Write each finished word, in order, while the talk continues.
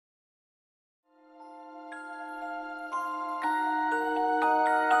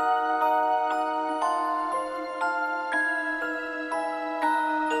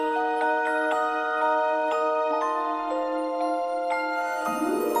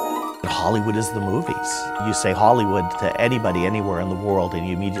Hollywood is the movies. You say Hollywood to anybody, anywhere in the world, and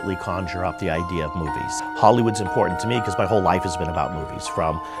you immediately conjure up the idea of movies. Hollywood's important to me because my whole life has been about movies,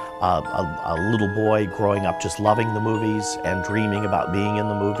 from a little boy growing up just loving the movies and dreaming about being in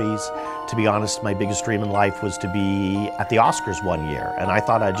the movies. To be honest, my biggest dream in life was to be at the Oscars one year, and I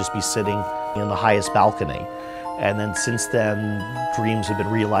thought I'd just be sitting in the highest balcony. And then since then, dreams have been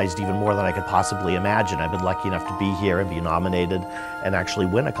realized even more than I could possibly imagine. I've been lucky enough to be here and be nominated and actually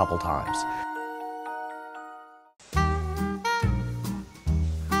win a couple times.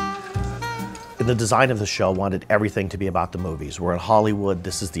 In the design of the show, I wanted everything to be about the movies. We're in Hollywood,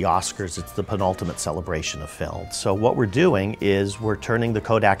 this is the Oscars, it's the penultimate celebration of film. So what we're doing is we're turning the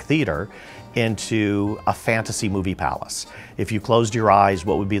Kodak Theater into a fantasy movie palace. If you closed your eyes,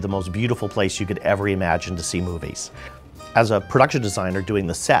 what would be the most beautiful place you could ever imagine to see movies? As a production designer doing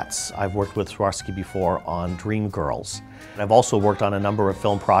the sets, I've worked with Swarovski before on Dreamgirls. I've also worked on a number of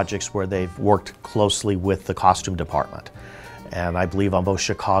film projects where they've worked closely with the costume department. And I believe on both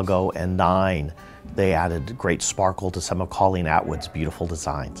Chicago and 9, they added great sparkle to some of Colleen Atwood's beautiful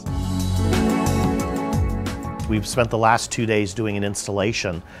designs. We've spent the last 2 days doing an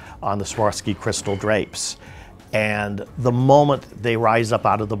installation on the Swarovski crystal drapes. And the moment they rise up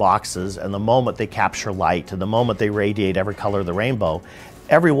out of the boxes, and the moment they capture light, and the moment they radiate every color of the rainbow,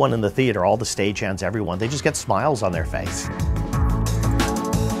 everyone in the theater, all the stagehands, everyone, they just get smiles on their face.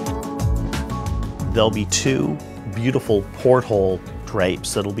 There'll be 2 beautiful porthole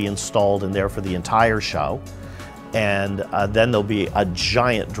drapes that'll be installed in there for the entire show. And then there'll be a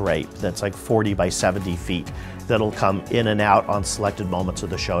giant drape that's like 40 by 70 feet that'll come in and out on selected moments of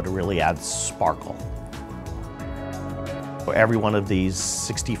the show to really add sparkle. Every one of these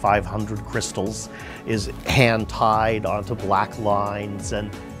 6,500 crystals is hand-tied onto black lines,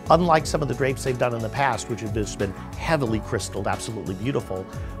 and unlike some of the drapes they've done in the past, which have just been heavily crystalled, absolutely beautiful,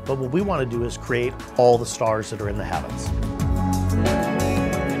 but what we want to do is create all the stars that are in the heavens.